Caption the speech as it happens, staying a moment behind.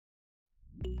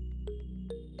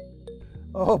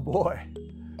Oh boy,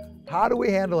 how do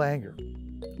we handle anger?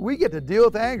 We get to deal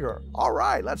with anger. All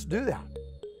right, let's do that.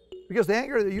 Because the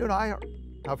anger that you and I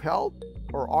have held,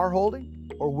 or are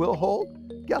holding, or will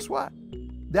hold, guess what?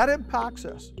 That impacts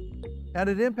us. And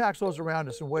it impacts those around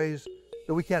us in ways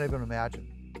that we can't even imagine.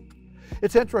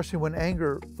 It's interesting when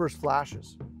anger first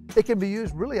flashes. It can be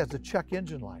used really as a check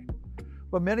engine light.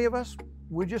 But many of us,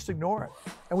 we just ignore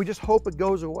it and we just hope it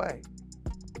goes away.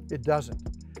 It doesn't.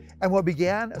 And what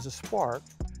began as a spark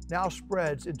now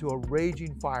spreads into a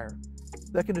raging fire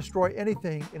that can destroy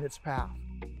anything in its path.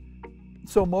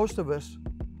 So most of us,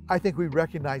 I think we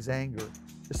recognize anger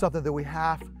as something that we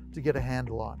have to get a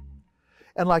handle on.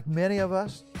 And like many of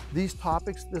us, these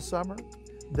topics this summer,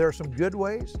 there are some good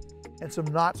ways and some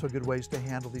not so good ways to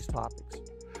handle these topics.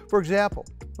 For example,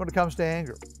 when it comes to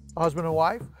anger, husband and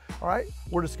wife, all right,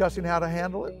 we're discussing how to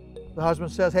handle it. The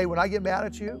husband says, hey, when I get mad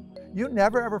at you, you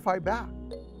never ever fight back.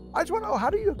 I just want to know, how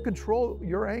do you control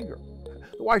your anger?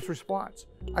 The wife's response,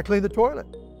 I clean the toilet.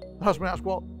 The husband asks,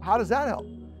 well, how does that help?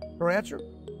 Her answer,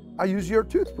 I use your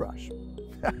toothbrush.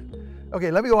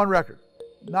 Okay, let me go on record.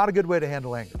 Not a good way to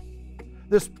handle anger.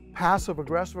 This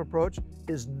passive-aggressive approach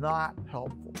is not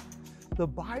helpful. The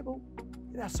Bible,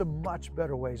 it has some much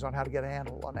better ways on how to get a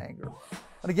handle on anger.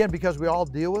 And again, because we all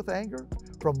deal with anger,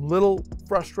 from little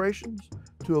frustrations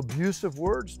to abusive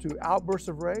words to outbursts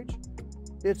of rage,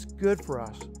 it's good for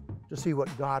us to see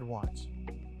what God wants.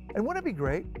 And wouldn't it be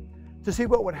great to see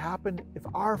what would happen if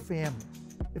our family,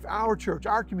 if our church,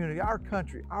 our community, our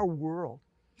country, our world,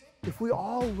 if we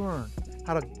all learn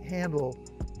how to handle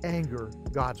anger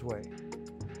God's way?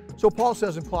 So Paul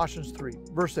says in Colossians 3,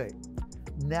 verse 8,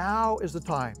 now is the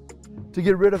time to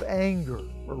get rid of anger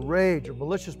or rage or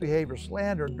malicious behavior,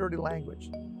 slander and dirty language.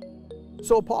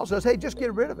 So Paul says, hey, just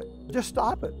get rid of it. Just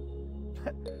stop it.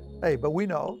 Hey, but we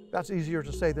know that's easier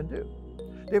to say than do.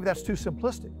 David, that's too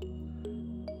simplistic.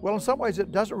 Well, in some ways,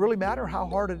 it doesn't really matter how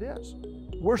hard it is.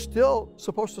 We're still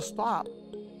supposed to stop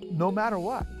no matter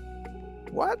what.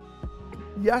 What?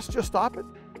 Yes, just stop it.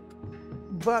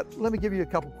 But let me give you a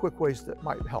couple quick ways that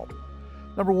might help.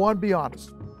 Number one, be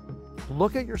honest.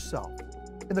 Look at yourself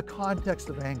in the context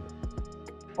of anger.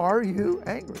 Are you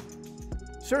angry?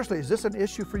 Seriously, is this an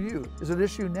issue for you? Is it an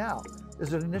issue now?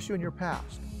 Is it an issue in your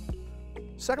past?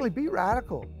 Secondly, be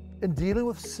radical in dealing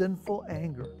with sinful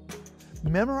anger.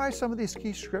 Memorize some of these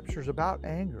key scriptures about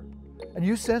anger. And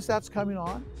you sense that's coming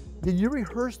on, then you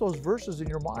rehearse those verses in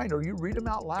your mind or you read them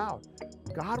out loud.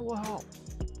 God will help.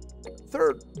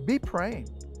 Third, be praying.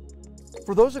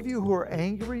 For those of you who are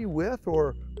angry with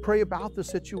or pray about the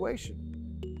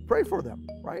situation, pray for them,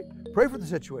 right? Pray for the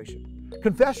situation.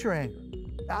 Confess your anger.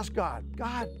 Ask God,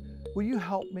 God, will you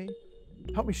help me?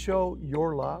 Help me show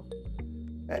your love.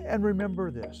 And remember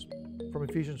this from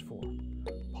Ephesians 4.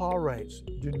 Paul writes,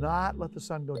 do not let the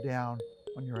sun go down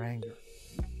on your anger.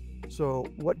 So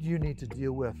what do you need to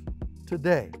deal with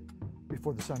today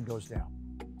before the sun goes down?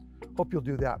 Hope you'll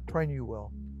do that. Praying you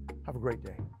will. Have a great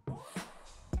day.